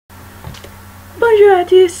Bonjour à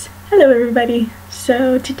tous! Hello everybody!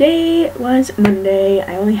 So today was Monday.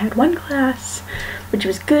 I only had one class, which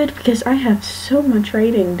was good because I have so much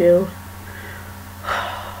writing due.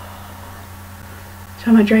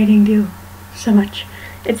 So much writing due. So much.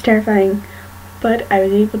 It's terrifying. But I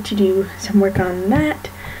was able to do some work on that.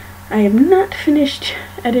 I have not finished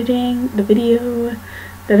editing the video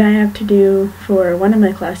that I have to do for one of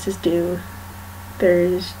my classes due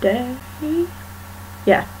Thursday?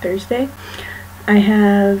 Yeah, Thursday. I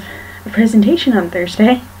have a presentation on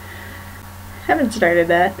Thursday. Haven't started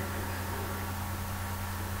that.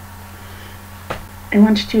 I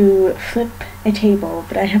want to flip a table,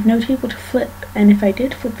 but I have no table to flip, and if I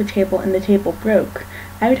did flip the table and the table broke,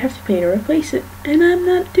 I would have to pay to replace it, and I'm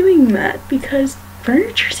not doing that because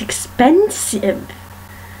furniture's expensive.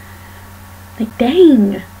 Like,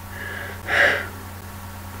 dang.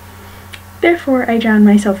 Therefore, I drown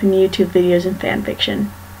myself in YouTube videos and fan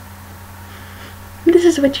fiction. This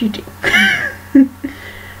is what you do.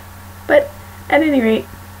 But, at any rate,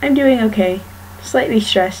 I'm doing okay. Slightly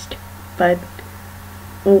stressed, but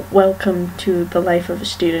welcome to the life of a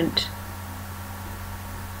student.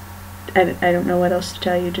 I don't know what else to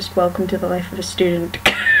tell you, just welcome to the life of a student.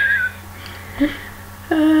 It's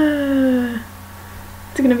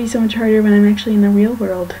gonna be so much harder when I'm actually in the real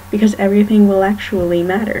world, because everything will actually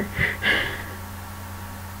matter.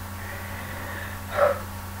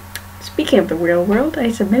 Speaking of the real world,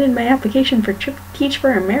 I submitted my application for Teach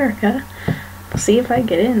for America. We'll see if I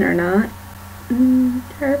get in or not.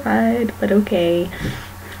 Terrified, but okay.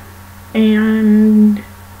 And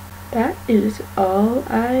that is all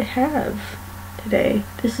I have today.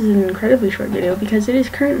 This is an incredibly short video because it is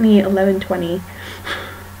currently 11:20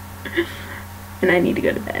 and I need to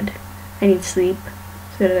go to bed. I need sleep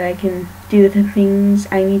so that I can do the things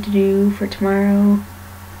I need to do for tomorrow.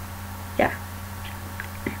 Yeah.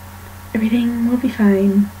 Everything will be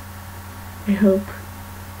fine. I hope.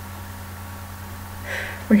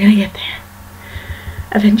 We're gonna get there.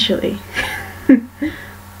 Eventually.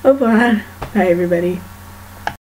 Au revoir. Bye everybody.